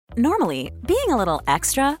Normally, being a little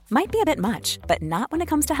extra might be a bit much, but not when it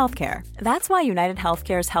comes to healthcare. That's why United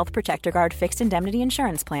Healthcare's Health Protector Guard fixed indemnity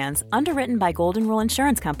insurance plans, underwritten by Golden Rule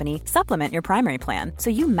Insurance Company, supplement your primary plan so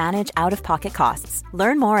you manage out-of-pocket costs.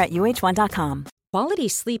 Learn more at uh1.com. Quality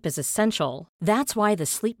sleep is essential. That's why the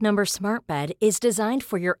Sleep Number Smart Bed is designed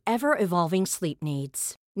for your ever-evolving sleep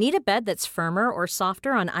needs. Need a bed that's firmer or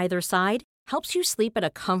softer on either side? Helps you sleep at a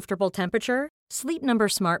comfortable temperature? Sleep Number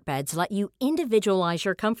Smart Beds let you individualize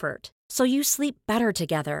your comfort, so you sleep better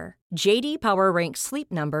together. J.D. Power ranks Sleep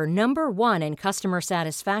Number number 1 in customer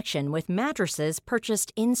satisfaction with mattresses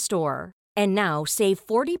purchased in-store. And now, save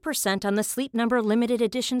 40% on the Sleep Number Limited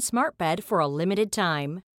Edition Smart Bed for a limited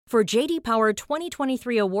time. For J.D. Power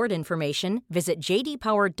 2023 award information, visit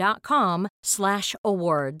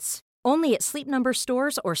jdpower.com/awards. Only at Sleep Number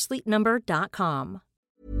stores or sleepnumber.com.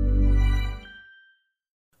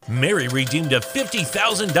 Mary redeemed a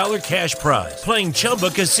 $50,000 cash prize playing Chumba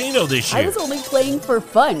Casino this year. I was only playing for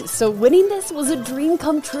fun, so winning this was a dream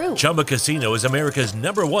come true. Chumba Casino is America's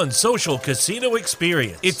 #1 social casino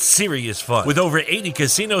experience. It's serious fun. With over 80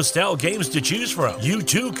 casino-style games to choose from, you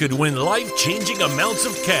too could win life-changing amounts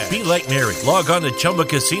of cash. Be like Mary. Log on to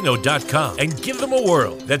ChumbaCasino.com and give them a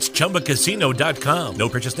whirl. That's ChumbaCasino.com. No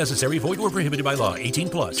purchase necessary. Void where prohibited by law.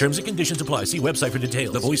 18+. Terms and conditions apply. See website for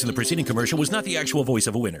details. The voice in the preceding commercial was not the actual voice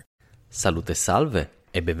of a winner. Salute e salve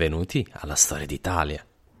e benvenuti alla Storia d'Italia.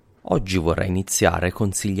 Oggi vorrei iniziare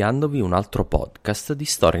consigliandovi un altro podcast di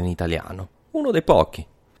storia in italiano, uno dei pochi.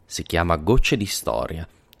 Si chiama Gocce di Storia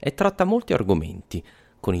e tratta molti argomenti,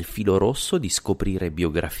 con il filo rosso di scoprire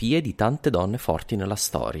biografie di tante donne forti nella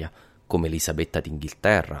storia, come Elisabetta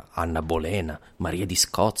d'Inghilterra, Anna Bolena, Maria di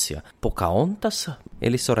Scozia, Pocahontas e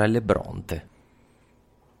le sorelle Bronte.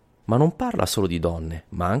 Ma non parla solo di donne,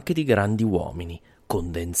 ma anche di grandi uomini,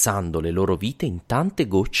 condensando le loro vite in tante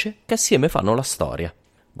gocce che assieme fanno la storia.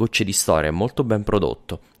 Gocce di Storia è molto ben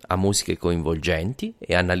prodotto, ha musiche coinvolgenti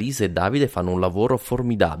e Annalisa e Davide fanno un lavoro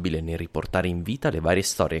formidabile nel riportare in vita le varie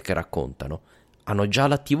storie che raccontano. Hanno già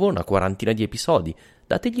all'attivo una quarantina di episodi,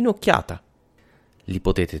 dategli un'occhiata. Li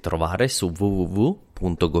potete trovare su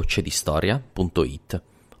www.goccedistoria.it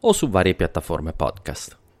o su varie piattaforme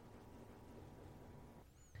podcast.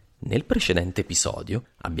 Nel precedente episodio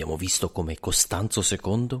abbiamo visto come Costanzo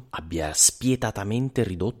II abbia spietatamente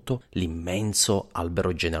ridotto l'immenso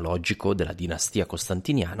albero genealogico della dinastia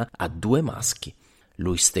costantiniana a 2 maschi,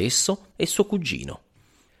 lui stesso e suo cugino.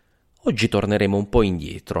 Oggi torneremo un po'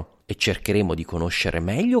 indietro e cercheremo di conoscere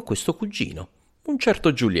meglio questo cugino, un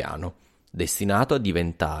certo Giuliano, destinato a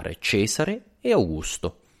diventare Cesare e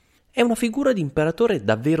Augusto. È una figura di imperatore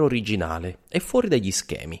davvero originale e fuori dagli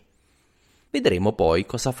schemi. Vedremo poi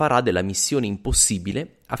cosa farà della missione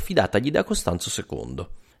impossibile affidatagli da Costanzo II,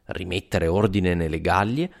 rimettere ordine nelle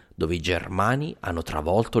Gallie, dove i Germani hanno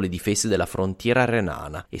travolto le difese della frontiera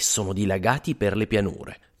renana e sono dilagati per le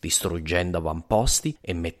pianure, distruggendo avamposti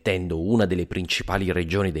e mettendo una delle principali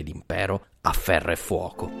regioni dell'impero a ferro e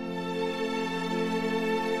fuoco.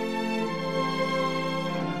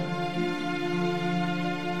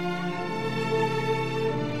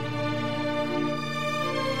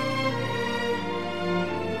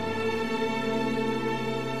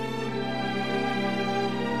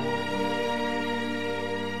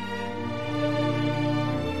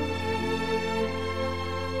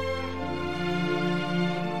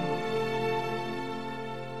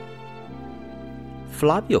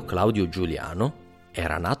 Flavio Claudio Giuliano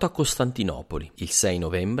era nato a Costantinopoli il 6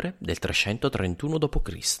 novembre del 331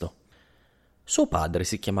 d.C. Suo padre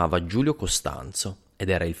si chiamava Giulio Costanzo ed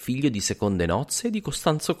era il figlio di seconde nozze di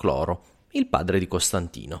Costanzo Cloro, il padre di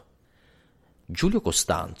Costantino. Giulio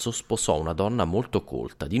Costanzo sposò una donna molto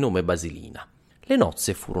colta di nome Basilina. Le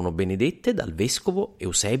nozze furono benedette dal vescovo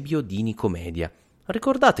Eusebio di Nicomedia.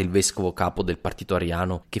 Ricordate il vescovo capo del partito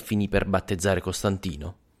ariano che finì per battezzare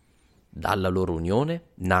Costantino? Dalla loro unione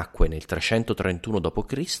nacque nel 331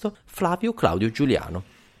 d.C. Flavio Claudio Giuliano.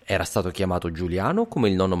 Era stato chiamato Giuliano come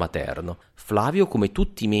il nonno materno, Flavio come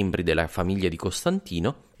tutti i membri della famiglia di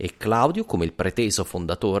Costantino e Claudio come il preteso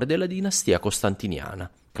fondatore della dinastia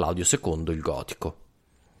costantiniana, Claudio II il Gotico.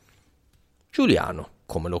 Giuliano,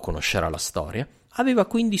 come lo conoscerà la storia, aveva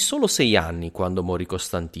quindi solo 6 anni quando morì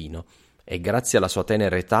Costantino e grazie alla sua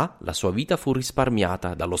tenera età la sua vita fu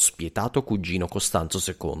risparmiata dallo spietato cugino Costanzo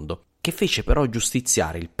II, che fece però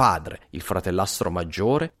giustiziare il padre, il fratellastro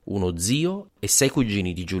maggiore, uno zio e 6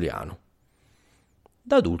 cugini di Giuliano.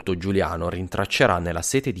 Da adulto Giuliano rintraccerà nella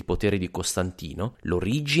sete di potere di Costantino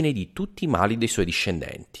l'origine di tutti i mali dei suoi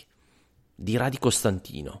discendenti. Dirà di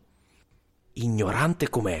Costantino: ignorante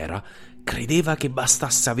com'era, credeva che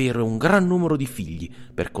bastasse avere un gran numero di figli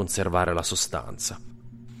per conservare la sostanza.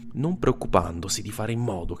 non preoccupandosi di fare in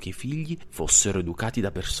modo che i figli fossero educati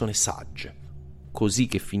da persone sagge, così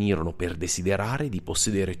che finirono per desiderare di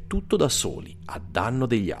possedere tutto da soli, a danno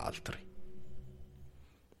degli altri.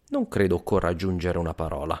 Non credo occorra aggiungere una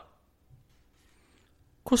parola.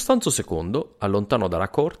 Costanzo II allontanò dalla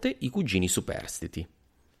corte i cugini superstiti.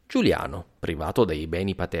 Giuliano, privato dei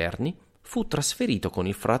beni paterni, fu trasferito con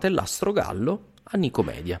il fratellastro Gallo a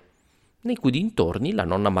Nicomedia, nei cui dintorni la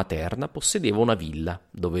nonna materna possedeva una villa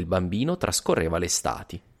dove il bambino trascorreva le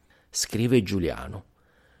estati. Scrive Giuliano: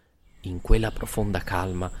 in quella profonda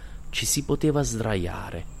calma ci si poteva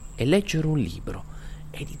sdraiare e leggere un libro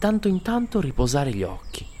e di tanto in tanto riposare gli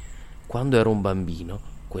occhi. Quando ero un bambino,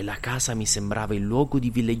 quella casa mi sembrava il luogo di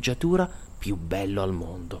villeggiatura più bello al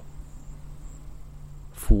mondo.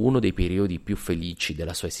 Fu uno dei periodi più felici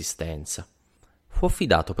della sua esistenza. Fu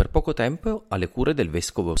affidato per poco tempo alle cure del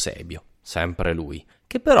vescovo Eusebio, sempre lui,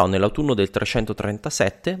 che però nell'autunno del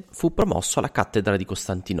 337 fu promosso alla cattedra di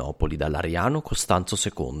Costantinopoli dall'ariano Costanzo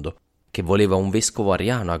II, che voleva un vescovo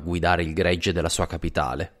ariano a guidare il gregge della sua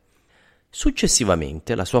capitale.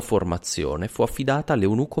 Successivamente la sua formazione fu affidata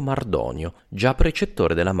all'eunuco Mardonio, già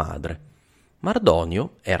precettore della madre.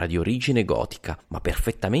 Mardonio era di origine gotica, ma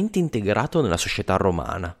perfettamente integrato nella società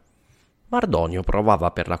romana. Mardonio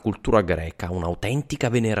provava per la cultura greca un'autentica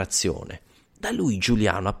venerazione. Da lui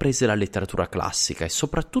Giuliano apprese la letteratura classica e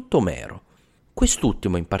soprattutto Omero.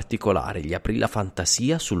 Quest'ultimo in particolare gli aprì la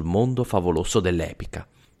fantasia sul mondo favoloso dell'epica.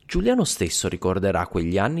 Giuliano stesso ricorderà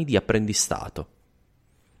quegli anni di apprendistato.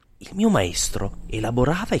 Il mio maestro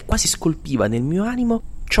elaborava e quasi scolpiva nel mio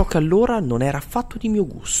animo ciò che allora non era affatto di mio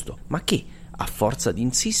gusto, ma che, a forza di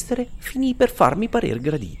insistere, finì per farmi parer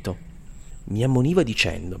gradito. Mi ammoniva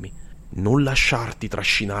dicendomi: non lasciarti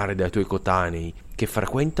trascinare dai tuoi coetanei che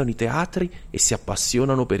frequentano i teatri e si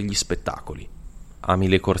appassionano per gli spettacoli. Ami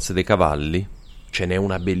le corse dei cavalli? Ce n'è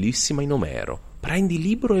una bellissima in Omero. Prendi il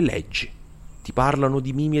libro e leggi. Ti parlano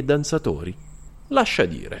di mimi e danzatori? Lascia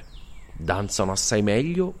dire. Danzano assai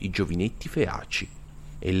meglio i giovinetti feaci,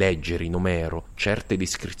 e leggere in Omero certe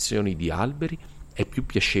descrizioni di alberi è più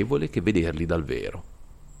piacevole che vederli dal vero.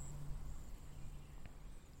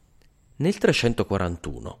 Nel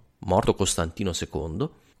 341, morto Costantino II,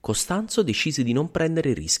 Costanzo decise di non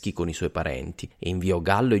prendere rischi con i suoi parenti e inviò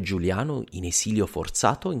Gallo e Giuliano in esilio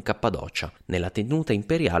forzato in Cappadocia, nella tenuta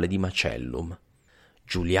imperiale di Macellum.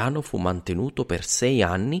 Giuliano fu mantenuto per 6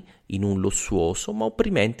 anni in un lussuoso ma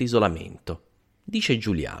opprimente isolamento. Dice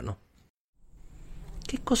Giuliano: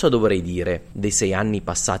 che cosa dovrei dire dei 6 anni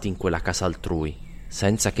passati in quella casa altrui,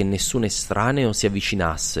 senza che nessun estraneo si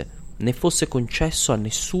avvicinasse, né fosse concesso a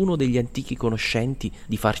nessuno degli antichi conoscenti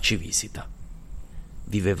di farci visita?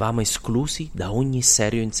 Vivevamo esclusi da ogni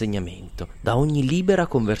serio insegnamento, da ogni libera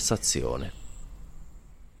conversazione.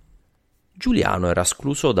 Giuliano era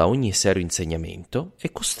escluso da ogni serio insegnamento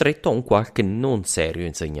e costretto a un qualche non serio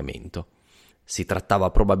insegnamento. Si trattava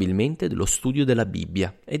probabilmente dello studio della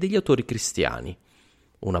Bibbia e degli autori cristiani,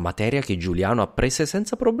 una materia che Giuliano apprese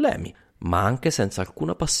senza problemi, ma anche senza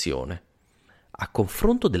alcuna passione. A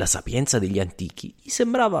confronto della sapienza degli antichi, gli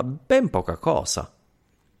sembrava ben poca cosa.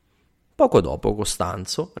 Poco dopo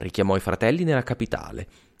Costanzo richiamò i fratelli nella capitale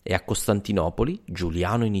e a Costantinopoli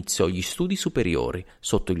Giuliano iniziò gli studi superiori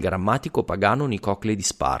sotto il grammatico pagano Nicocle di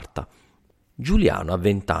Sparta. Giuliano a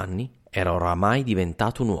 20 anni era oramai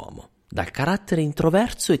diventato un uomo, dal carattere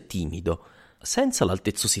introverso e timido, senza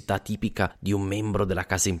l'altezzosità tipica di un membro della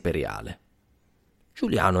casa imperiale.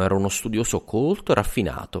 Giuliano era uno studioso colto e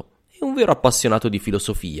raffinato e un vero appassionato di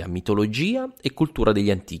filosofia, mitologia e cultura degli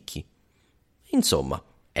antichi. Insomma,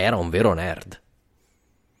 era un vero nerd.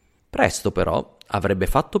 Presto però avrebbe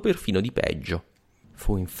fatto perfino di peggio.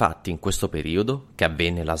 Fu infatti in questo periodo che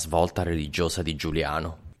avvenne la svolta religiosa di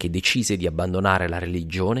Giuliano, che decise di abbandonare la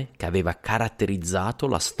religione che aveva caratterizzato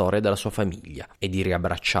la storia della sua famiglia e di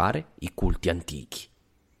riabbracciare i culti antichi.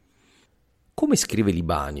 Come scrive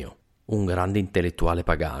Libanio, un grande intellettuale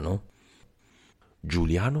pagano,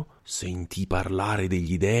 Giuliano sentì parlare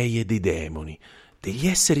degli dei e dei demoni, degli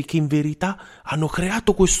esseri che in verità hanno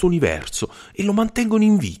creato questo universo e lo mantengono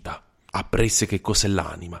in vita. Apprese che cos'è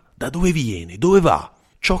l'anima, da dove viene, dove va,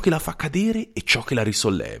 ciò che la fa cadere e ciò che la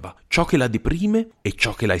risolleva, ciò che la deprime e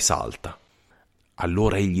ciò che la esalta.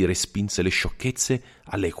 Allora egli respinse le sciocchezze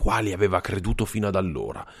alle quali aveva creduto fino ad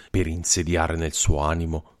allora, per insediare nel suo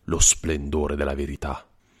animo lo splendore della verità.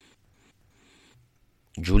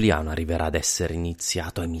 Giuliano arriverà ad essere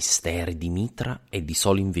iniziato ai misteri di Mitra e di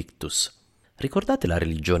Sol Invictus. Ricordate la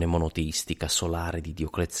religione monoteistica solare di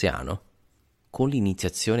Diocleziano? Con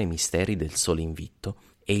l'iniziazione ai misteri del Sole Invitto,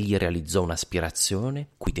 egli realizzò un'aspirazione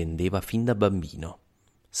cui tendeva fin da bambino.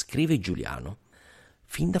 Scrive Giuliano: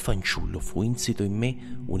 Fin da fanciullo fu insito in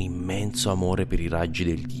me un immenso amore per i raggi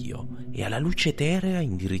del Dio e alla luce eterea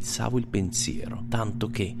indirizzavo il pensiero, tanto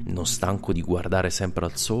che, non stanco di guardare sempre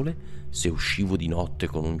al sole, se uscivo di notte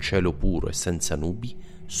con un cielo puro e senza nubi,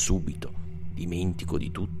 subito, dimentico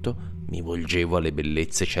di tutto, mi volgevo alle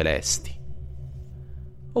bellezze celesti.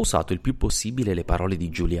 Ho usato il più possibile le parole di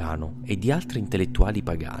Giuliano e di altri intellettuali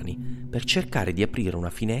pagani per cercare di aprire una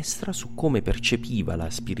finestra su come percepiva la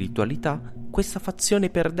spiritualità questa fazione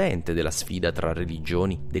perdente della sfida tra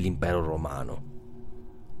religioni dell'impero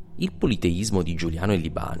romano. Il politeismo di Giuliano e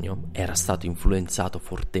Libanio era stato influenzato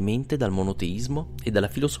fortemente dal monoteismo e dalla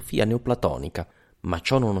filosofia neoplatonica, ma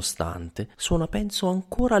ciò nonostante suona penso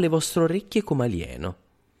ancora alle vostre orecchie come alieno.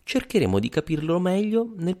 Cercheremo di capirlo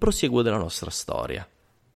meglio nel prosieguo della nostra storia.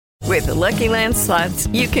 With the Lucky Land Slots,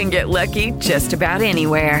 you can get lucky just about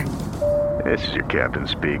anywhere. This is your captain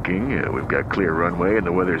speaking. We've got clear runway and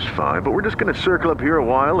the weather's fine, but we're just going to circle up here a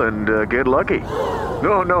while and get lucky.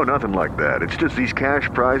 No, nothing like that. It's just these cash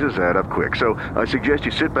prizes add up quick. So I suggest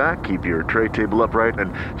you sit back, keep your tray table upright,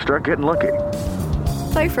 and start getting lucky.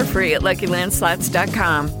 Play for free at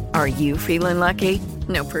LuckyLandSlots.com. Are you feeling lucky?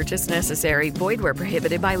 No purchase necessary. Void where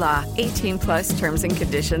prohibited by law. 18 plus terms and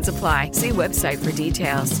conditions apply. See website for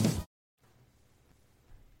details.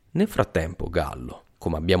 Nel frattempo Gallo,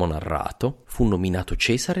 come abbiamo narrato, fu nominato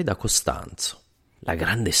Cesare da Costanzo. La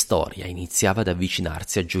grande storia iniziava ad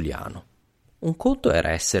avvicinarsi a Giuliano. Un conto era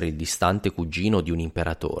essere il distante cugino di un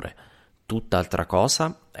imperatore, tutt'altra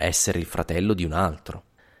cosa essere il fratello di un altro.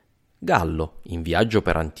 Gallo, in viaggio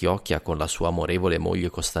per Antiochia con la sua amorevole moglie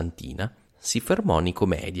Costantina, si fermò a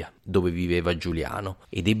Nicomedia, dove viveva Giuliano,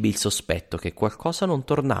 ed ebbe il sospetto che qualcosa non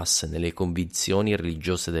tornasse nelle convinzioni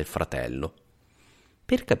religiose del fratello.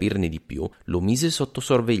 Per capirne di più, lo mise sotto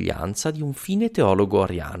sorveglianza di un fine teologo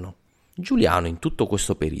ariano. Giuliano in tutto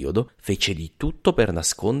questo periodo fece di tutto per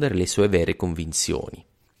nascondere le sue vere convinzioni,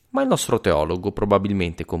 ma il nostro teologo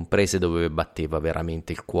probabilmente comprese dove batteva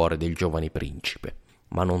veramente il cuore del giovane principe,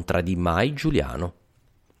 ma non tradì mai Giuliano.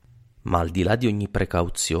 Ma al di là di ogni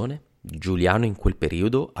precauzione, Giuliano in quel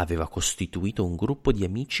periodo aveva costituito un gruppo di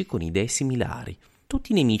amici con idee similari,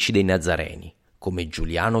 tutti nemici dei Nazareni, come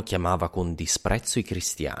Giuliano chiamava con disprezzo i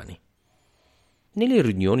cristiani. Nelle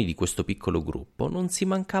riunioni di questo piccolo gruppo non si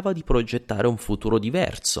mancava di progettare un futuro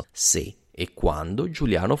diverso se e quando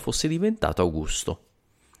Giuliano fosse diventato Augusto.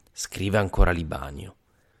 Scrive ancora Libanio: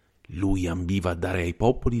 lui ambiva a dare ai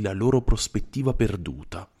popoli la loro prospettiva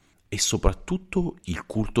perduta e soprattutto il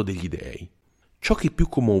culto degli dei. Ciò che più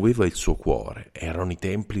commuoveva il suo cuore erano i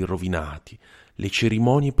templi rovinati, le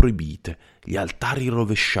cerimonie proibite, gli altari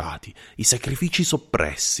rovesciati, i sacrifici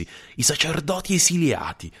soppressi, i sacerdoti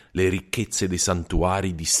esiliati, le ricchezze dei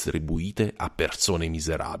santuari distribuite a persone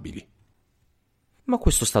miserabili. Ma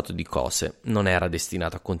questo stato di cose non era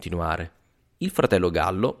destinato a continuare. Il fratello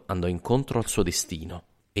Gallo andò incontro al suo destino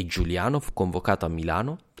e Giuliano fu convocato a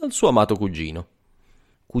Milano dal suo amato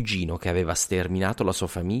cugino che aveva sterminato la sua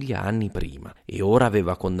famiglia anni prima e ora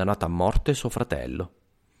aveva condannato a morte suo fratello.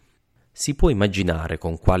 Si può immaginare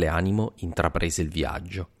con quale animo intraprese il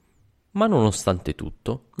viaggio, ma nonostante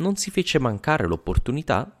tutto non si fece mancare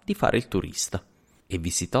l'opportunità di fare il turista e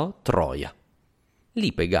visitò Troia.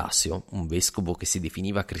 Lì Pegasio, un vescovo che si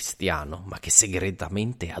definiva cristiano ma che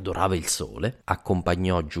segretamente adorava il sole,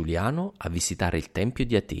 accompagnò Giuliano a visitare il tempio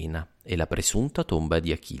di Atena e la presunta tomba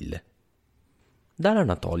di Achille.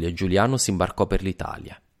 Dall'Anatolia Giuliano si imbarcò per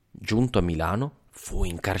l'Italia. Giunto a Milano fu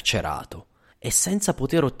incarcerato e senza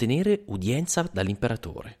poter ottenere udienza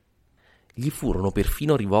dall'imperatore. Gli furono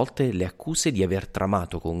perfino rivolte le accuse di aver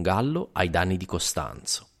tramato con Gallo ai danni di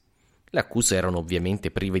Costanzo. Le accuse erano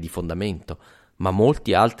ovviamente prive di fondamento, ma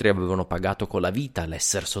molti altri avevano pagato con la vita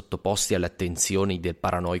l'essere sottoposti alle attenzioni del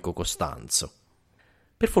paranoico Costanzo.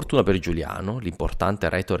 Per fortuna per Giuliano, l'importante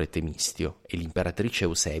retore Temistio e l'imperatrice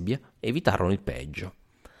Eusebia evitarono il peggio.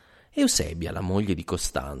 Eusebia, la moglie di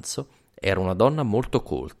Costanzo, era una donna molto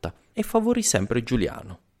colta e favorì sempre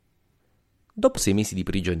Giuliano. Dopo 6 mesi di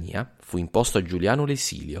prigionia, fu imposto a Giuliano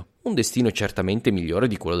l'esilio, un destino certamente migliore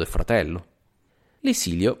di quello del fratello.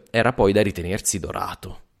 L'esilio era poi da ritenersi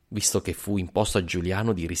dorato, visto che fu imposto a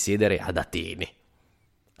Giuliano di risiedere ad Atene.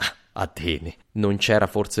 Atene. Non c'era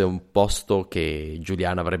forse un posto che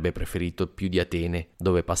Giuliano avrebbe preferito più di Atene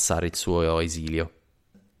dove passare il suo esilio.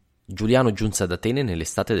 Giuliano giunse ad Atene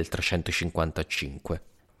nell'estate del 355.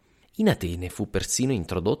 In Atene fu persino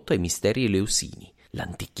introdotto ai misteri eleusini,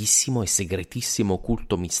 l'antichissimo e segretissimo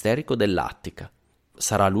culto misterico dell'Attica.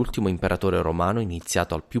 Sarà l'ultimo imperatore romano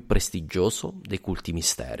iniziato al più prestigioso dei culti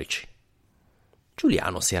misterici.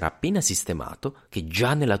 Giuliano si era appena sistemato che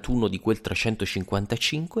già nell'autunno di quel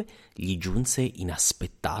 355 gli giunse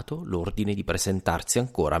inaspettato l'ordine di presentarsi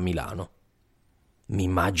ancora a Milano. Mi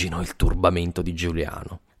immagino il turbamento di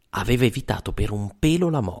Giuliano. Aveva evitato per un pelo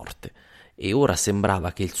la morte e ora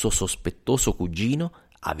sembrava che il suo sospettoso cugino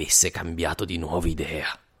avesse cambiato di nuovo idea.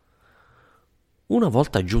 Una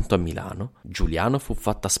volta giunto a Milano, Giuliano fu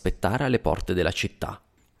fatto aspettare alle porte della città,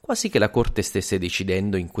 quasi che la corte stesse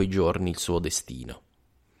decidendo in quei giorni il suo destino.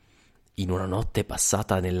 In una notte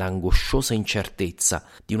passata nell'angosciosa incertezza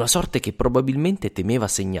di una sorte che probabilmente temeva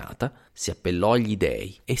segnata, si appellò agli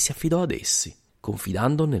dei e si affidò ad essi,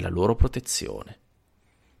 confidando nella loro protezione.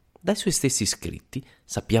 Dai suoi stessi scritti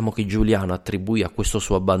sappiamo che Giuliano attribuì a questo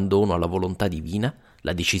suo abbandono alla volontà divina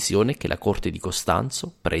la decisione che la corte di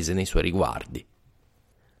Costanzo prese nei suoi riguardi.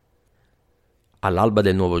 All'alba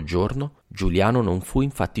del nuovo giorno, Giuliano non fu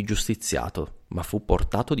infatti giustiziato, ma fu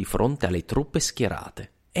portato di fronte alle truppe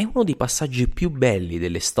schierate. È uno dei passaggi più belli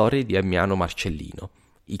delle storie di Ammiano Marcellino,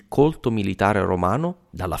 il colto militare romano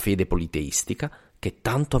dalla fede politeistica che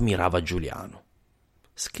tanto ammirava Giuliano.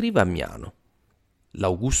 Scrive Ammiano: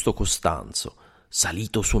 l'Augusto Costanzo,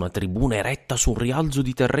 salito su una tribuna eretta su un rialzo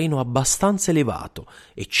di terreno abbastanza elevato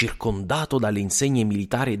e circondato dalle insegne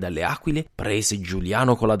militari e dalle aquile, prese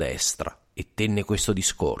Giuliano con la destra e tenne questo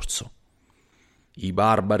discorso: i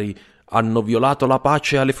barbari hanno violato la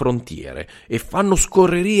pace alle frontiere e fanno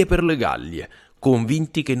scorrerie per le Gallie,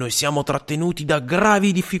 convinti che noi siamo trattenuti da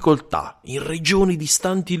gravi difficoltà in regioni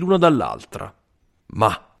distanti l'una dall'altra.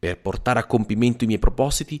 Ma per portare a compimento i miei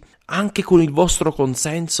propositi, anche con il vostro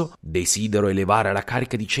consenso, desidero elevare alla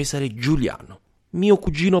carica di Cesare Giuliano, mio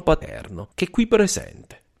cugino paterno, che è qui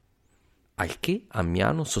presente. Al che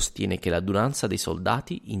Ammiano sostiene che l'adunanza dei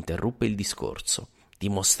soldati interruppe il discorso,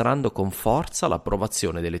 dimostrando con forza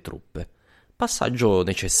l'approvazione delle truppe, passaggio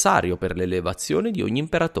necessario per l'elevazione di ogni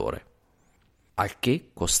imperatore. Al che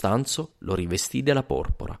Costanzo lo rivestì della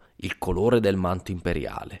porpora, il colore del manto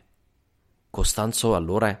imperiale. Costanzo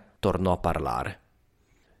allora tornò a parlare.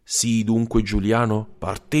 Sii dunque Giuliano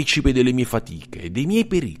partecipe delle mie fatiche e dei miei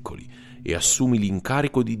pericoli e assumi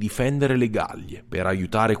l'incarico di difendere le Gallie per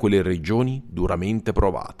aiutare quelle regioni duramente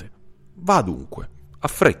provate. Va dunque,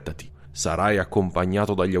 affrettati, sarai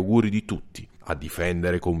accompagnato dagli auguri di tutti a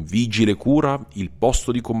difendere con vigile cura il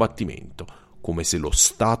posto di combattimento, come se lo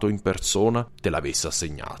Stato in persona te l'avesse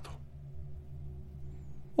assegnato.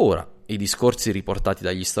 Ora, i discorsi riportati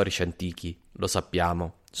dagli storici antichi, lo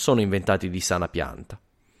sappiamo, sono inventati di sana pianta,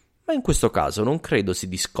 ma in questo caso non credo si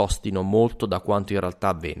discostino molto da quanto in realtà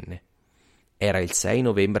avvenne. Era il 6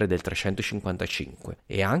 novembre del 355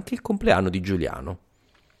 e anche il compleanno di Giuliano.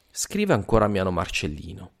 Scrive ancora Ammiano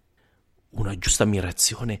Marcellino: una giusta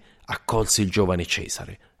ammirazione accolse il giovane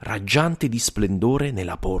Cesare, raggiante di splendore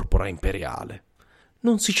nella porpora imperiale.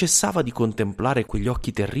 Non si cessava di contemplare quegli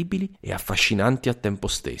occhi terribili e affascinanti al tempo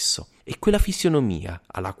stesso, e quella fisionomia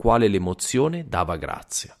alla quale l'emozione dava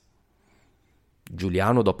grazia.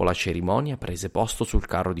 Giuliano, dopo la cerimonia, prese posto sul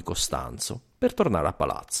carro di Costanzo per tornare a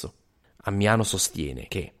palazzo. Ammiano sostiene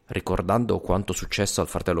che, ricordando quanto successo al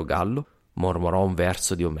fratello Gallo, mormorò un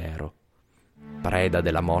verso di Omero: preda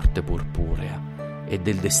della morte purpurea e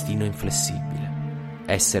del destino inflessibile.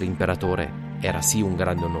 Essere imperatore era sì un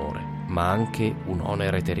grande onore, ma anche un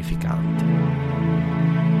onere terrificante.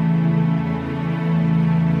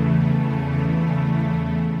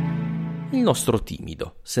 Il nostro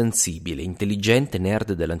timido, sensibile, intelligente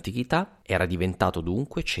nerd dell'antichità era diventato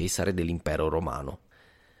dunque Cesare dell'impero romano.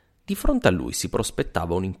 Di fronte a lui si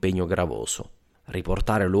prospettava un impegno gravoso: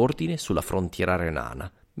 riportare l'ordine sulla frontiera renana,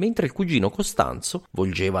 mentre il cugino Costanzo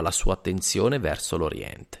volgeva la sua attenzione verso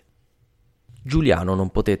l'Oriente. Giuliano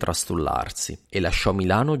non poté trastullarsi e lasciò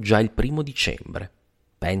Milano già il 1° dicembre,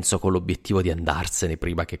 penso con l'obiettivo di andarsene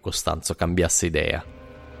prima che Costanzo cambiasse idea.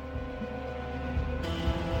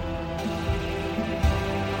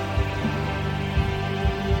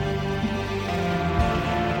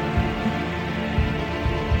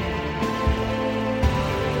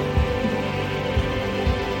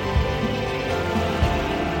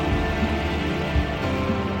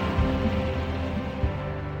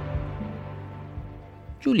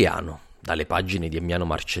 Giuliano, dalle pagine di Ammiano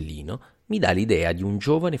Marcellino, mi dà l'idea di un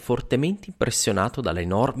giovane fortemente impressionato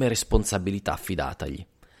dall'enorme responsabilità affidatagli.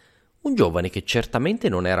 Un giovane che certamente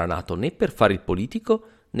non era nato né per fare il politico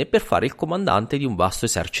né per fare il comandante di un vasto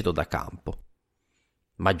esercito da campo.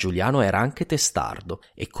 Ma Giuliano era anche testardo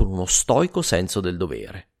e con uno stoico senso del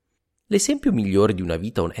dovere. L'esempio migliore di una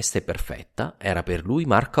vita onesta e perfetta era per lui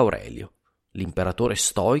Marco Aurelio, l'imperatore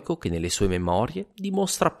stoico che nelle sue memorie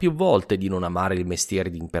dimostra più volte di non amare il mestiere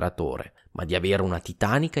di imperatore, ma di avere una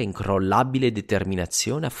titanica e incrollabile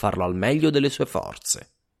determinazione a farlo al meglio delle sue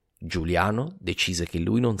forze. Giuliano decise che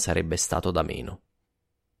lui non sarebbe stato da meno.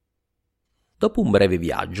 Dopo un breve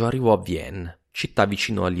viaggio arrivò a Vienne, città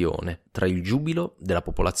vicino a Lione, tra il giubilo della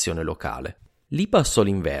popolazione locale. Lì passò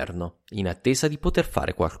l'inverno, in attesa di poter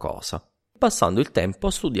fare qualcosa, passando il tempo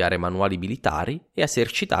a studiare manuali militari e a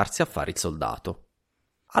esercitarsi a fare il soldato.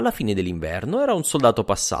 Alla fine dell'inverno era un soldato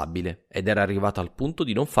passabile ed era arrivato al punto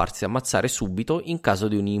di non farsi ammazzare subito in caso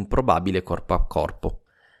di un improbabile corpo a corpo.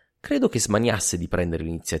 Credo che smaniasse di prendere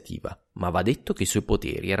l'iniziativa, ma va detto che i suoi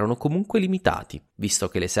poteri erano comunque limitati, visto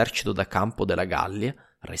che l'esercito da campo della Gallia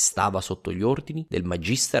restava sotto gli ordini del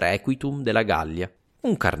Magister Equitum della Gallia,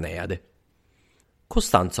 un Carneade.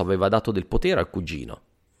 Costanzo aveva dato del potere al cugino,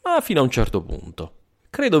 ma fino a un certo punto.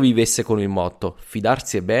 Credo vivesse con il motto: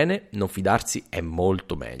 fidarsi è bene, non fidarsi è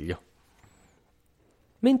molto meglio.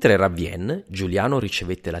 Mentre era a Vienne, Giuliano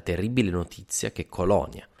ricevette la terribile notizia che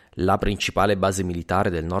Colonia, la principale base militare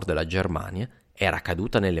del nord della Germania, era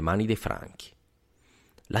caduta nelle mani dei Franchi.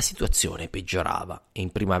 La situazione peggiorava e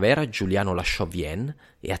in primavera Giuliano lasciò Vienne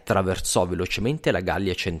e attraversò velocemente la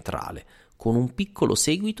Gallia centrale, con un piccolo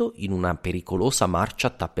seguito in una pericolosa marcia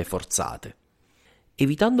a tappe forzate.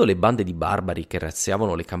 Evitando le bande di barbari che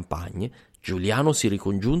razziavano le campagne, Giuliano si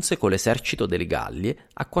ricongiunse con l'esercito delle Gallie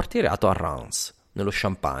acquartierato a Reims, nello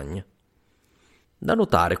Champagne. Da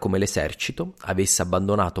notare come l'esercito avesse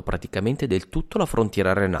abbandonato praticamente del tutto la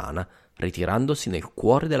frontiera renana, ritirandosi nel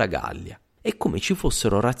cuore della Gallia, e come ci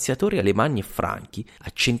fossero razziatori alemanni e franchi a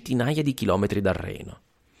centinaia di chilometri dal Reno.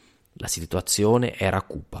 La situazione era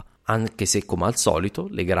cupa, anche se, come al solito,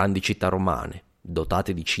 le grandi città romane,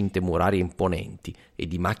 dotate di cinte murarie imponenti e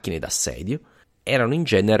di macchine d'assedio, erano in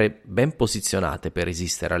genere ben posizionate per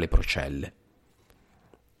resistere alle procelle.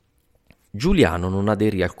 Giuliano non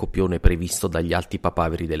aderì al copione previsto dagli alti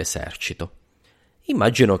papaveri dell'esercito.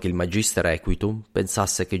 Immagino che il Magister Equitum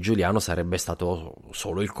pensasse che Giuliano sarebbe stato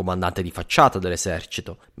solo il comandante di facciata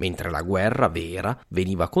dell'esercito, mentre la guerra vera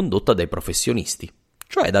veniva condotta dai professionisti,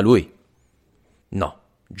 cioè da lui. No,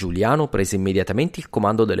 Giuliano prese immediatamente il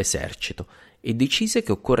comando dell'esercito e decise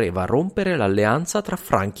che occorreva rompere l'alleanza tra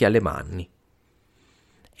Franchi e Alemanni.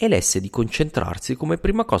 Elesse di concentrarsi come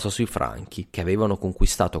prima cosa sui Franchi, che avevano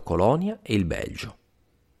conquistato Colonia e il Belgio.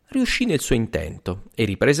 Riuscì nel suo intento e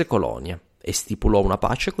riprese Colonia e stipulò una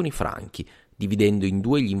pace con i Franchi, dividendo in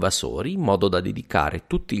due gli invasori in modo da dedicare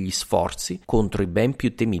tutti gli sforzi contro i ben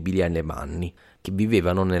più temibili Alemanni, che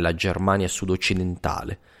vivevano nella Germania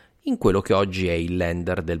sud-occidentale, in quello che oggi è il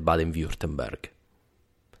Länder del Baden-Württemberg.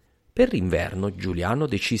 Per l'inverno Giuliano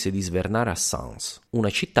decise di svernare a Sens, una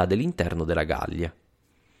città dell'interno della Gallia.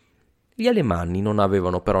 Gli Alemanni non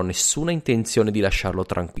avevano però nessuna intenzione di lasciarlo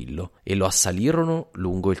tranquillo e lo assalirono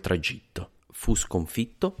lungo il tragitto. Fu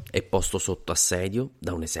sconfitto e posto sotto assedio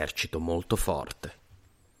da un esercito molto forte.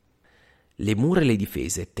 Le mura e le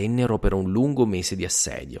difese tennero per un lungo mese di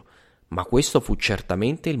assedio, ma questo fu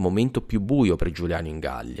certamente il momento più buio per Giuliano in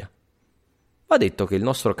Gallia. Va detto che il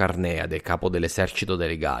nostro Carneade, capo dell'esercito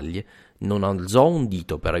delle Gallie, non alzò un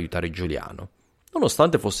dito per aiutare Giuliano,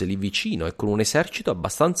 nonostante fosse lì vicino e con un esercito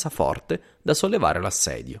abbastanza forte da sollevare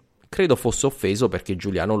l'assedio. Credo fosse offeso perché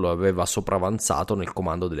Giuliano lo aveva sopravanzato nel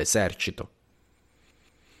comando dell'esercito.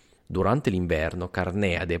 Durante l'inverno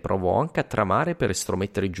Carneade provò anche a tramare per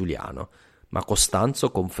estromettere Giuliano, ma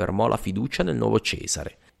Costanzo confermò la fiducia nel nuovo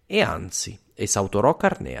Cesare e anzi esautorò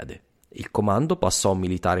Carneade. Il comando passò a un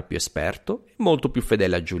militare più esperto e molto più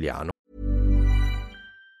fedele a Giuliano.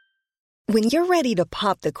 When you're ready to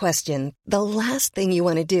pop the question, the last thing you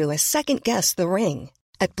want to do is second-guess the ring.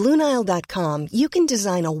 At BlueNile.com, you can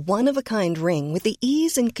design a one-of-a-kind ring with the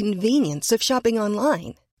ease and convenience of shopping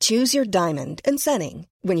online. Choose your diamond and setting.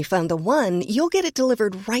 When you find the one, you'll get it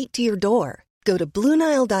delivered right to your door. Go to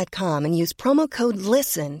BlueNile.com and use promo code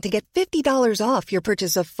LISTEN to get $50 off your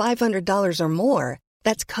purchase of $500 or more.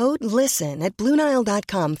 That's code LISTEN at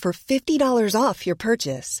BlueNile.com for $50 off your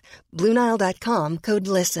purchase. BlueNile.com, code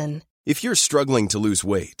LISTEN. If you're struggling to lose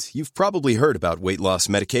weight, you've probably heard about weight loss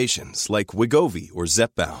medications like Wegovy or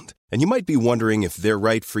Zepbound, and you might be wondering if they're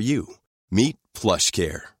right for you. Meet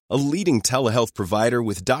PlushCare, a leading telehealth provider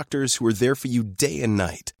with doctors who are there for you day and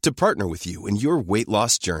night to partner with you in your weight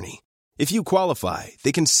loss journey. If you qualify,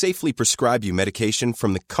 they can safely prescribe you medication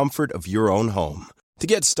from the comfort of your own home. To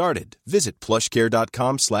get started, visit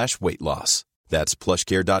plushcare.com/weightloss. That's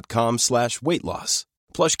plushcare.com/weightloss.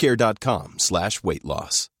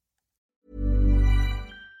 plushcare.com/weightloss.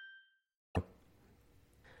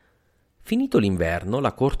 Finito l'inverno,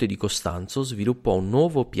 la corte di Costanzo sviluppò un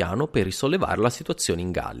nuovo piano per risollevare la situazione in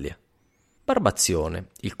Gallia.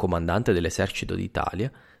 Barbazione, il comandante dell'esercito d'Italia,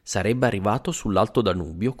 sarebbe arrivato sull'Alto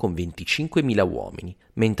Danubio con 25.000 uomini,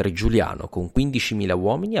 mentre Giuliano con 15.000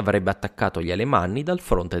 uomini avrebbe attaccato gli Alemanni dal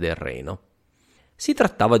fronte del Reno. Si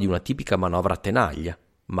trattava di una tipica manovra a tenaglia,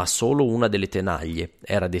 ma solo una delle tenaglie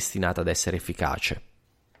era destinata ad essere efficace.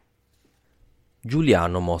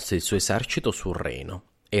 Giuliano mosse il suo esercito sul Reno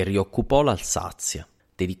e rioccupò l'Alsazia,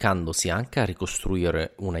 dedicandosi anche a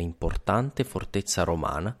ricostruire una importante fortezza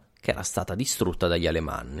romana che era stata distrutta dagli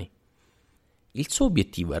Alemanni. Il suo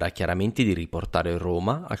obiettivo era chiaramente di riportare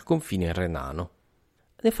Roma al confine renano.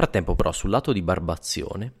 Nel frattempo però sul lato di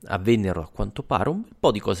Barbazione avvennero a quanto pare un bel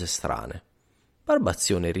po' di cose strane.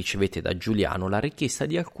 Barbazione ricevette da Giuliano la richiesta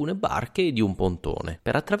di alcune barche e di un pontone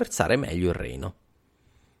per attraversare meglio il Reno.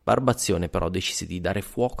 Barbazione però decise di dare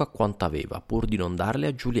fuoco a quanto aveva pur di non darle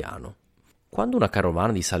a Giuliano. Quando una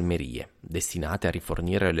carovana di salmerie, destinate a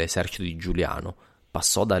rifornire l'esercito di Giuliano,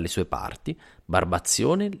 passò dalle sue parti,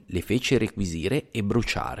 Barbazione le fece requisire e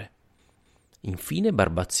bruciare. Infine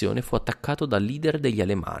Barbazione fu attaccato dal leader degli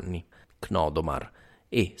Alemanni, Cnodomar,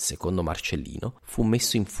 e, secondo Marcellino, fu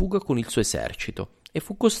messo in fuga con il suo esercito e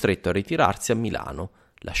fu costretto a ritirarsi a Milano,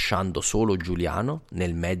 lasciando solo Giuliano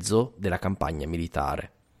nel mezzo della campagna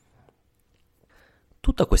militare.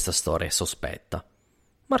 Tutta questa storia è sospetta.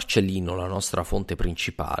 Marcellino, la nostra fonte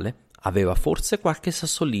principale, aveva forse qualche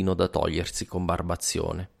sassolino da togliersi con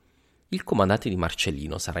Barbazione. Il comandante di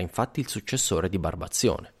Marcellino sarà infatti il successore di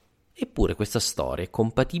Barbazione. Eppure questa storia è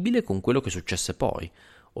compatibile con quello che successe poi,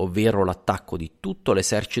 ovvero l'attacco di tutto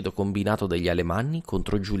l'esercito combinato degli Alemanni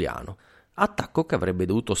contro Giuliano, attacco che avrebbe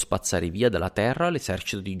dovuto spazzare via dalla terra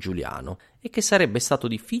l'esercito di Giuliano e che sarebbe stato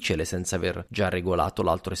difficile senza aver già regolato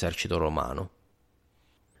l'altro esercito romano.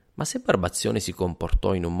 Ma se Barbazione si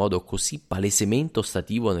comportò in un modo così palesemente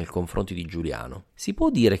ostativo nei confronti di Giuliano, si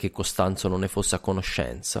può dire che Costanzo non ne fosse a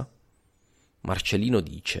conoscenza? Marcellino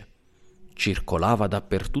dice: circolava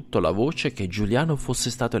dappertutto la voce che Giuliano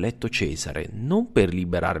fosse stato eletto Cesare non per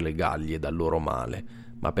liberare le Gallie dal loro male,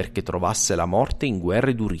 ma perché trovasse la morte in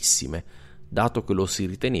guerre durissime, dato che lo si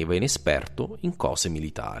riteneva inesperto in cose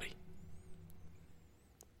militari.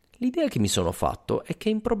 L'idea che mi sono fatto è che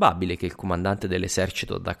è improbabile che il comandante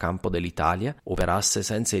dell'esercito da campo dell'Italia operasse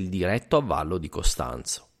senza il diretto avvallo di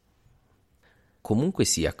Costanzo. Comunque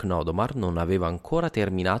sia, Cnodomar non aveva ancora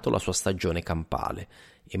terminato la sua stagione campale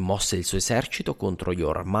e mosse il suo esercito contro gli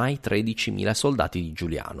ormai 13.000 soldati di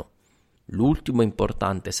Giuliano, l'ultimo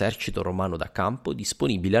importante esercito romano da campo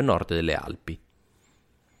disponibile a nord delle Alpi.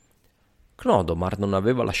 Cnodomar non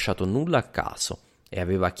aveva lasciato nulla a caso e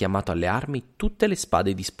aveva chiamato alle armi tutte le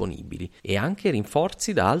spade disponibili e anche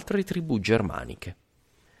rinforzi da altre tribù germaniche.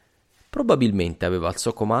 Probabilmente aveva al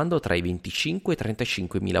suo comando tra i 25 e i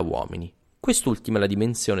 35.000 uomini. Quest'ultima è la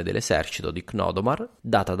dimensione dell'esercito di Cnodomar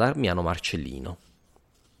data da Armiano Marcellino.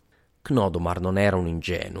 Cnodomar non era un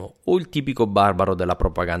ingenuo o il tipico barbaro della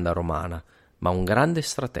propaganda romana, ma un grande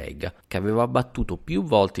stratega che aveva battuto più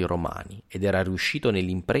volte i romani ed era riuscito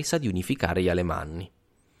nell'impresa di unificare gli Alemanni.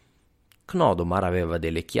 Cnodomar aveva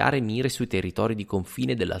delle chiare mire sui territori di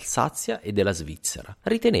confine dell'Alsazia e della Svizzera.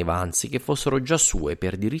 Riteneva anzi che fossero già sue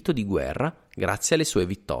per diritto di guerra grazie alle sue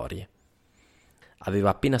vittorie.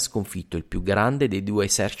 Aveva appena sconfitto il più grande dei due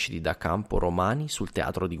eserciti da campo romani sul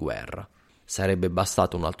teatro di guerra. Sarebbe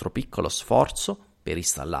bastato un altro piccolo sforzo per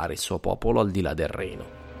installare il suo popolo al di là del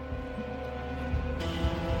Reno.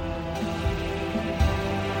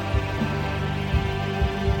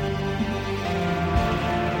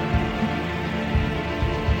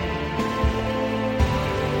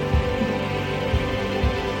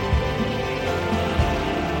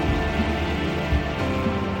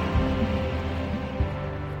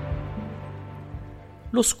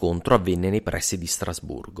 Lo scontro avvenne nei pressi di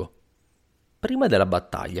Strasburgo. Prima della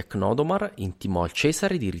battaglia, Cnodomar intimò al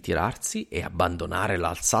Cesare di ritirarsi e abbandonare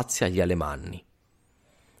l'Alsazia agli Alemanni.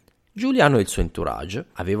 Giuliano e il suo entourage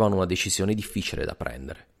avevano una decisione difficile da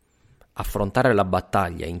prendere: affrontare la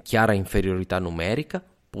battaglia in chiara inferiorità numerica,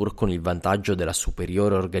 pur con il vantaggio della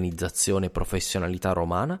superiore organizzazione e professionalità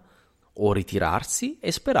romana, o ritirarsi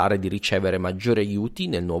e sperare di ricevere maggiori aiuti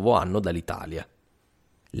nel nuovo anno dall'Italia.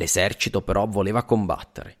 L'esercito però voleva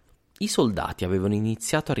combattere. I soldati avevano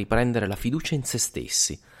iniziato a riprendere la fiducia in se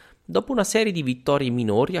stessi, dopo una serie di vittorie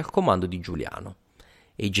minori al comando di Giuliano,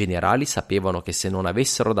 e i generali sapevano che se non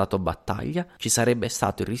avessero dato battaglia ci sarebbe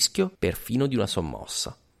stato il rischio perfino di una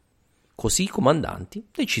sommossa. Così i comandanti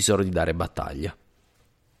decisero di dare battaglia.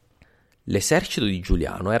 L'esercito di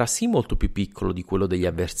Giuliano era sì molto più piccolo di quello degli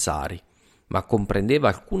avversari, ma comprendeva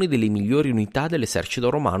alcune delle migliori unità dell'esercito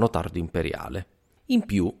romano tardo imperiale. In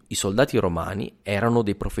più, i soldati romani erano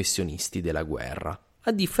dei professionisti della guerra,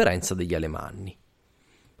 a differenza degli alemanni.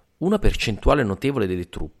 Una percentuale notevole delle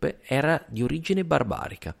truppe era di origine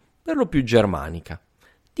barbarica, per lo più germanica.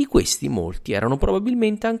 Di questi molti erano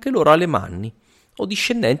probabilmente anche loro alemanni o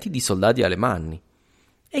discendenti di soldati alemanni.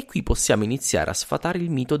 E qui possiamo iniziare a sfatare il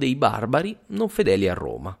mito dei barbari non fedeli a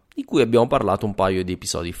Roma, di cui abbiamo parlato un paio di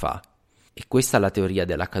episodi fa. E questa è la teoria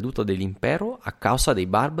della caduta dell'impero a causa dei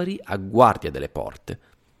barbari a guardia delle porte.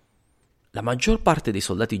 La maggior parte dei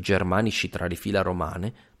soldati germanici tra le fila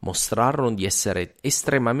romane mostrarono di essere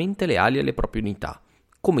estremamente leali alle proprie unità,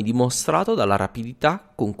 come dimostrato dalla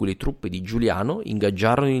rapidità con cui le truppe di Giuliano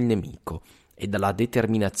ingaggiarono il nemico e dalla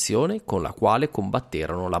determinazione con la quale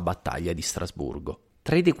combatterono la battaglia di Strasburgo.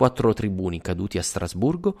 3 dei 4 tribuni caduti a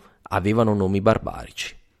Strasburgo avevano nomi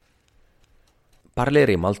barbarici.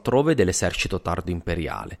 Parleremo altrove dell'esercito tardo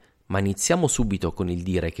imperiale, ma iniziamo subito con il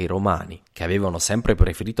dire che i romani, che avevano sempre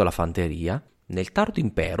preferito la fanteria, nel tardo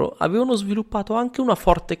impero avevano sviluppato anche una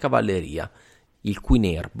forte cavalleria, il cui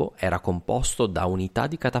nervo era composto da unità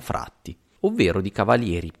di catafratti, ovvero di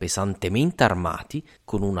cavalieri pesantemente armati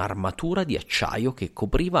con un'armatura di acciaio che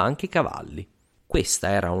copriva anche i cavalli. Questa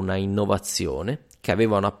era una innovazione che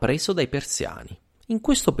avevano appreso dai persiani. In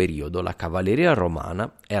questo periodo la cavalleria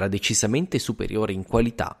romana era decisamente superiore in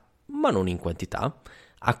qualità, ma non in quantità,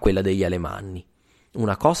 a quella degli alemanni.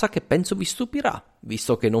 Una cosa che penso vi stupirà,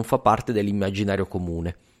 visto che non fa parte dell'immaginario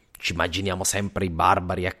comune. Ci immaginiamo sempre i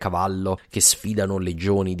barbari a cavallo che sfidano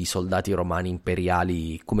legioni di soldati romani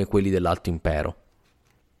imperiali come quelli dell'Alto Impero.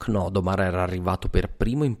 Cnodomar era arrivato per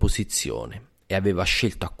primo in posizione e aveva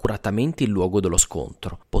scelto accuratamente il luogo dello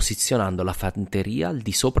scontro, posizionando la fanteria al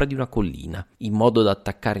di sopra di una collina, in modo da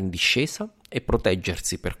attaccare in discesa e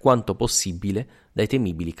proteggersi per quanto possibile dai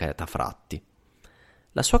temibili catafratti.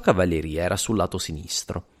 La sua cavalleria era sul lato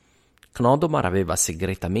sinistro. Cnodomar aveva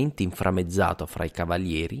segretamente inframezzato fra i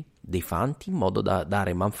cavalieri dei fanti in modo da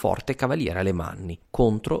dare manforte ai cavalieri alemanni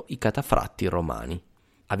contro i catafratti romani.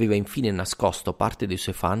 Aveva infine nascosto parte dei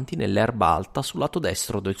suoi fanti nell'erba alta sul lato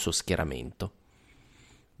destro del suo schieramento.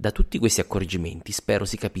 Da tutti questi accorgimenti spero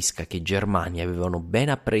si capisca che i germani avevano ben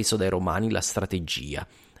appreso dai romani la strategia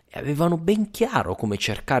e avevano ben chiaro come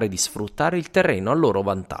cercare di sfruttare il terreno a loro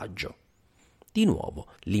vantaggio. Di nuovo,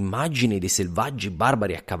 l'immagine dei selvaggi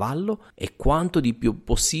barbari a cavallo è quanto di più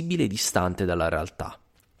possibile distante dalla realtà.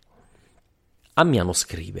 Ammiano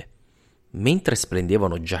scrive: mentre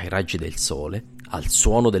splendevano già i raggi del sole, al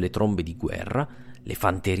suono delle trombe di guerra, le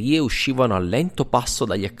fanterie uscivano a lento passo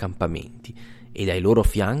dagli accampamenti e dai loro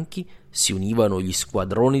fianchi si univano gli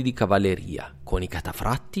squadroni di cavalleria con i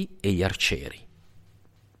catafratti e gli arcieri.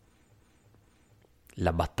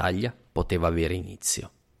 La battaglia poteva avere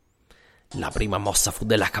inizio. La prima mossa fu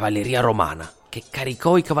della cavalleria romana, che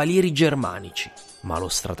caricò i cavalieri germanici, ma lo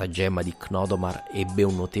stratagemma di Cnodomar ebbe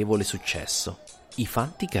un notevole successo. I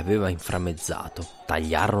fanti che aveva inframmezzato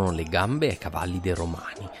tagliarono le gambe ai cavalli dei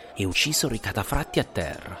romani e uccisero i catafratti a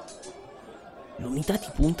terra. L'unità di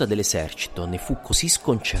punta dell'esercito ne fu così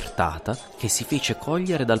sconcertata che si fece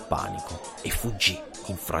cogliere dal panico e fuggì,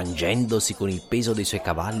 infrangendosi con il peso dei suoi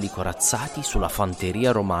cavalli corazzati sulla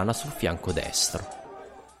fanteria romana sul fianco destro.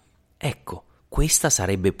 Ecco, questa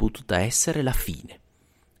sarebbe potuta essere la fine.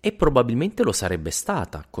 E probabilmente lo sarebbe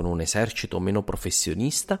stata, con un esercito meno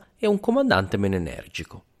professionista e un comandante meno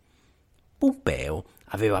energico. Pompeo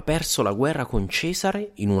aveva perso la guerra con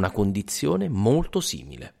Cesare in una condizione molto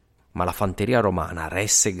simile, ma la fanteria romana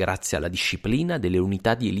resse grazie alla disciplina delle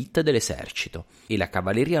unità di elite dell'esercito e la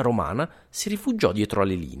cavalleria romana si rifugiò dietro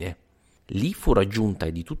alle linee. Lì fu raggiunta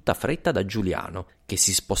di tutta fretta da Giuliano, che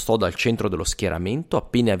si spostò dal centro dello schieramento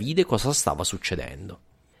appena vide cosa stava succedendo.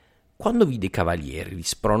 Quando vide i cavalieri, li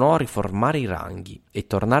spronò a riformare i ranghi e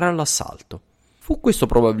tornare all'assalto. Fu questo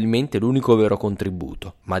probabilmente l'unico vero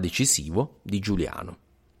contributo, ma decisivo, di Giuliano.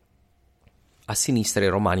 A sinistra i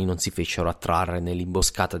romani non si fecero attrarre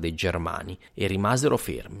nell'imboscata dei germani e rimasero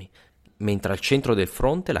fermi, mentre al centro del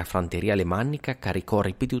fronte la fanteria alemannica caricò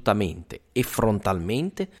ripetutamente e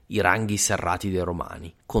frontalmente i ranghi serrati dei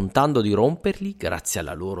romani, contando di romperli grazie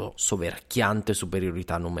alla loro soverchiante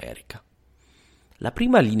superiorità numerica. La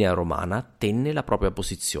prima linea romana tenne la propria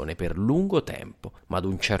posizione per lungo tempo, ma ad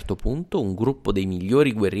un certo punto un gruppo dei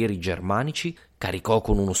migliori guerrieri germanici caricò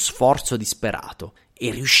con uno sforzo disperato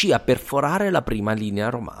e riuscì a perforare la prima linea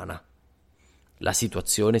romana. La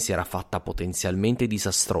situazione si era fatta potenzialmente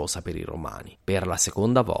disastrosa per i romani, per la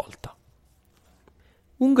seconda volta.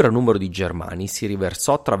 Un gran numero di germani si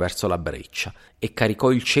riversò attraverso la breccia e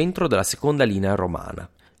caricò il centro della seconda linea romana.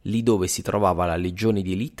 lì dove si trovava la legione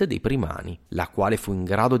di élite dei Primani, la quale fu in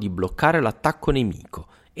grado di bloccare l'attacco nemico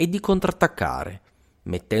e di contrattaccare,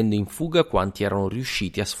 mettendo in fuga quanti erano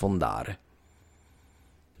riusciti a sfondare.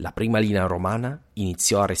 La prima linea romana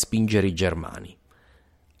iniziò a respingere i Germani.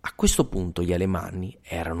 A questo punto gli Alemanni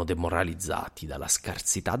erano demoralizzati dalla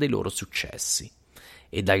scarsità dei loro successi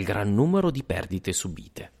e dal gran numero di perdite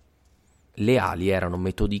subite. Le ali erano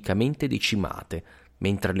metodicamente decimate,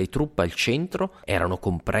 mentre le truppe al centro erano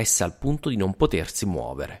compresse al punto di non potersi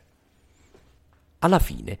muovere. Alla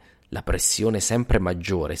fine, la pressione sempre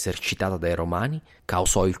maggiore esercitata dai Romani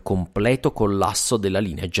causò il completo collasso della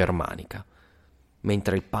linea germanica.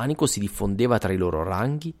 Mentre il panico si diffondeva tra i loro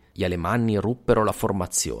ranghi, gli Alemanni ruppero la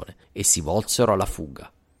formazione e si volsero alla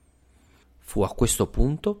fuga. Fu a questo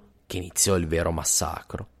punto che iniziò il vero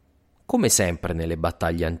massacro, come sempre nelle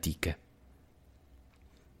battaglie antiche.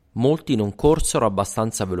 Molti non corsero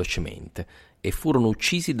abbastanza velocemente e furono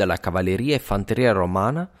uccisi dalla cavalleria e fanteria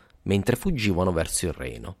romana mentre fuggivano verso il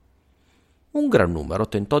Reno. Un gran numero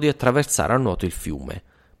tentò di attraversare a nuoto il fiume,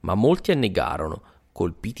 ma molti annegarono,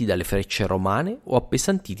 colpiti dalle frecce romane o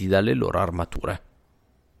appesantiti dalle loro armature.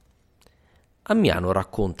 Ammiano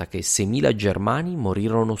racconta che 6.000 germani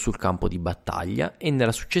morirono sul campo di battaglia e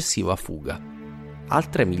nella successiva fuga.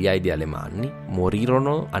 Altre migliaia di alemanni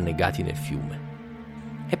morirono annegati nel fiume.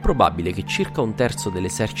 È probabile che circa un terzo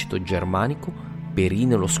dell'esercito germanico perì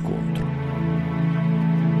nello scontro.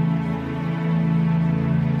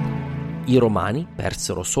 I Romani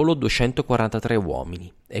persero solo 243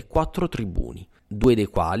 uomini e 4 tribuni, 2 dei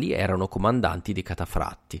quali erano comandanti dei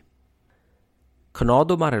catafratti.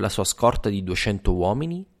 Cnodomar e la sua scorta di 200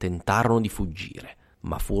 uomini tentarono di fuggire,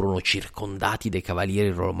 ma furono circondati dai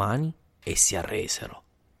cavalieri romani e si arresero.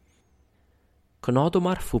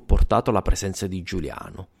 Cnodomar fu portato alla presenza di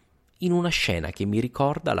Giuliano, in una scena che mi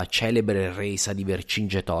ricorda la celebre resa di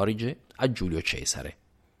Vercingetorige a Giulio Cesare.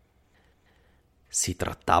 Si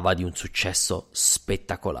trattava di un successo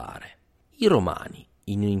spettacolare. I Romani,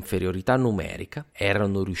 in inferiorità numerica,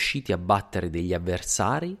 erano riusciti a battere degli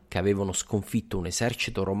avversari che avevano sconfitto un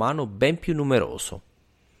esercito romano ben più numeroso.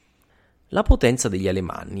 La potenza degli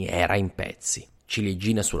Alemanni era in pezzi.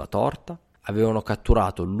 Ciliegina sulla torta, avevano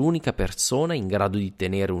catturato l'unica persona in grado di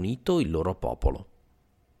tenere unito il loro popolo.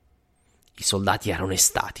 I soldati erano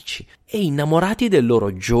estatici e innamorati del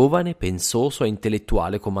loro giovane, pensoso e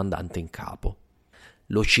intellettuale comandante in capo.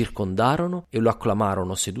 Lo circondarono e lo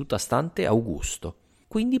acclamarono seduta stante Augusto,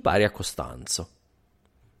 quindi pari a Costanzo.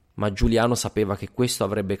 Ma Giuliano sapeva che questo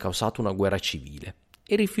avrebbe causato una guerra civile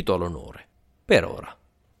e rifiutò l'onore, per ora.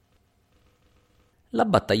 La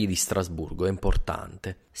battaglia di Strasburgo è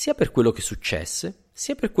importante, sia per quello che successe,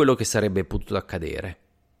 sia per quello che sarebbe potuto accadere.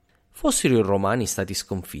 Fossero i Romani stati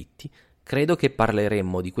sconfitti, credo che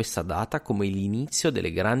parleremmo di questa data come l'inizio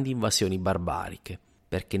delle grandi invasioni barbariche,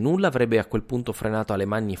 perché nulla avrebbe a quel punto frenato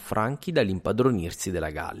Alemanni e Franchi dall'impadronirsi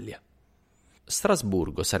della Gallia.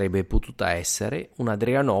 Strasburgo sarebbe potuta essere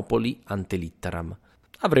un'Adrianopoli ante litteram.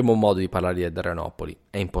 Avremo modo di parlare di Adrianopoli,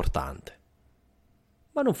 è importante.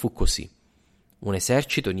 Ma non fu così. Un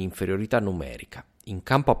esercito di inferiorità numerica, in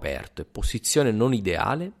campo aperto e posizione non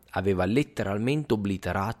ideale, aveva letteralmente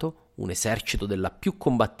obliterato un esercito della più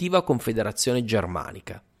combattiva confederazione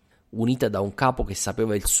germanica, unita da un capo che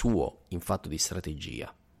sapeva il suo in fatto di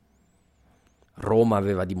strategia. Roma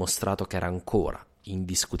aveva dimostrato che era ancora,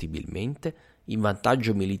 indiscutibilmente, in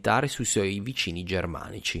vantaggio militare sui suoi vicini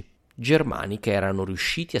germanici che erano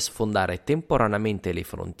riusciti a sfondare temporaneamente le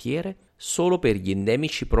frontiere solo per gli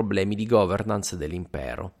endemici problemi di governance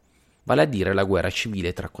dell'impero, vale a dire la guerra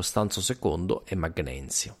civile tra Costanzo II e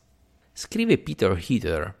Magnenzio. Scrive Peter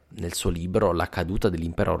Heather nel suo libro La caduta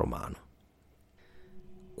dell'impero romano.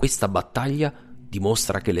 Questa battaglia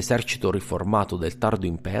dimostra che l'esercito riformato del tardo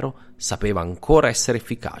impero sapeva ancora essere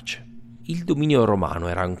efficace. Il dominio romano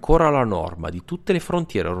era ancora la norma di tutte le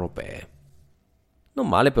frontiere europee. Non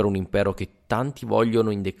male per un impero che tanti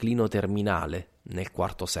vogliono in declino terminale nel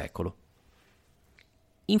IV secolo.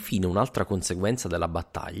 Infine, un'altra conseguenza della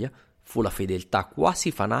battaglia fu la fedeltà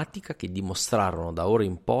quasi fanatica che dimostrarono da ora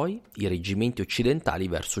in poi i reggimenti occidentali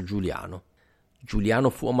verso Giuliano. Giuliano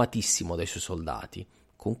fu amatissimo dai suoi soldati,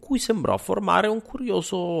 con cui sembrò formare un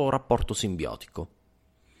curioso rapporto simbiotico.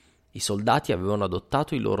 I soldati avevano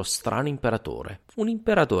adottato il loro strano imperatore, un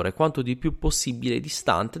imperatore quanto di più possibile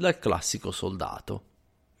distante dal classico soldato.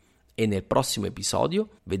 E nel prossimo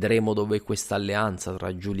episodio vedremo dove questa alleanza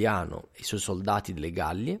tra Giuliano e i suoi soldati delle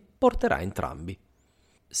Gallie porterà entrambi.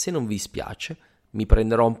 Se non vi spiace, mi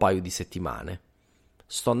prenderò un paio di settimane.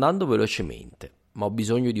 Sto andando velocemente, ma ho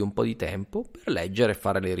bisogno di un po' di tempo per leggere e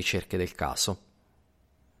fare le ricerche del caso.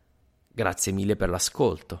 Grazie mille per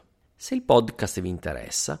l'ascolto. Se il podcast vi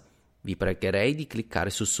interessa, vi pregherei di cliccare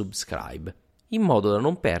su subscribe, in modo da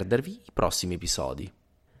non perdervi i prossimi episodi.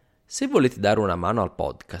 Se volete dare una mano al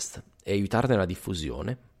podcast e aiutarne la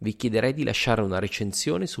diffusione, vi chiederei di lasciare una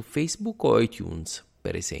recensione su Facebook o iTunes,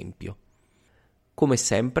 per esempio. Come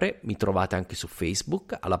sempre, mi trovate anche su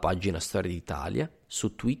Facebook, alla pagina Storia d'Italia,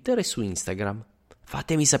 su Twitter e su Instagram.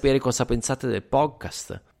 Fatemi sapere cosa pensate del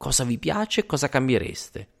podcast, cosa vi piace e cosa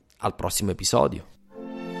cambiereste. Al prossimo episodio.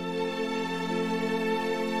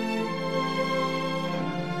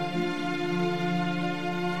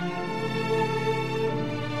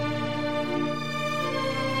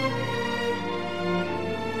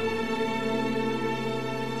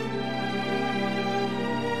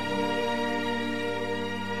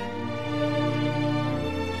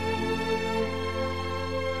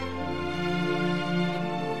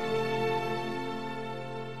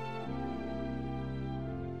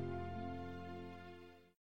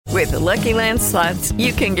 With the Lucky Land Slots,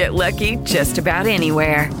 you can get lucky just about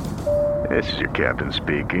anywhere. This is your captain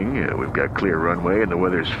speaking. We've got clear runway and the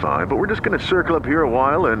weather's fine, but we're just going to circle up here a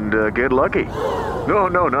while and get lucky.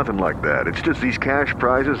 No, nothing like that. It's just these cash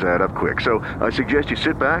prizes add up quick. So I suggest you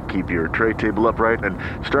sit back, keep your tray table upright, and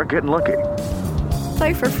start getting lucky.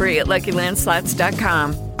 Play for free at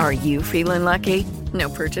LuckyLandSlots.com. Are you feeling lucky? No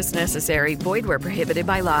purchase necessary. Void where prohibited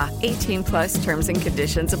by law. 18 plus terms and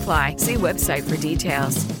conditions apply. See website for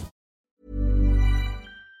details.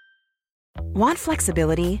 Want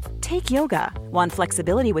flexibility? Take yoga. Want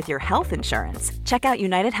flexibility with your health insurance? Check out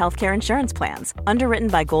United Healthcare Insurance Plans. Underwritten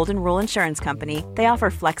by Golden Rule Insurance Company, they offer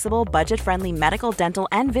flexible, budget-friendly medical, dental,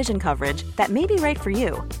 and vision coverage that may be right for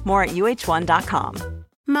you. More at UH1.com.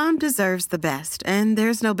 Mom deserves the best, and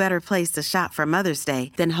there's no better place to shop for Mother's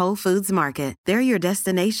Day than Whole Foods Market. They're your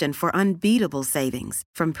destination for unbeatable savings,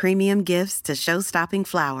 from premium gifts to show-stopping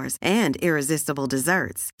flowers and irresistible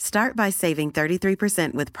desserts. Start by saving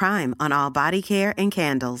 33% with Prime on all body care and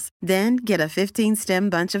candles. Then get a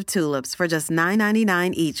 15-stem bunch of tulips for just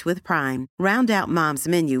 $9.99 each with Prime. Round out Mom's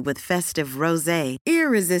menu with festive rosé,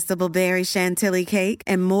 irresistible berry chantilly cake,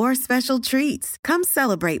 and more special treats. Come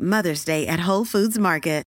celebrate Mother's Day at Whole Foods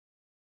Market.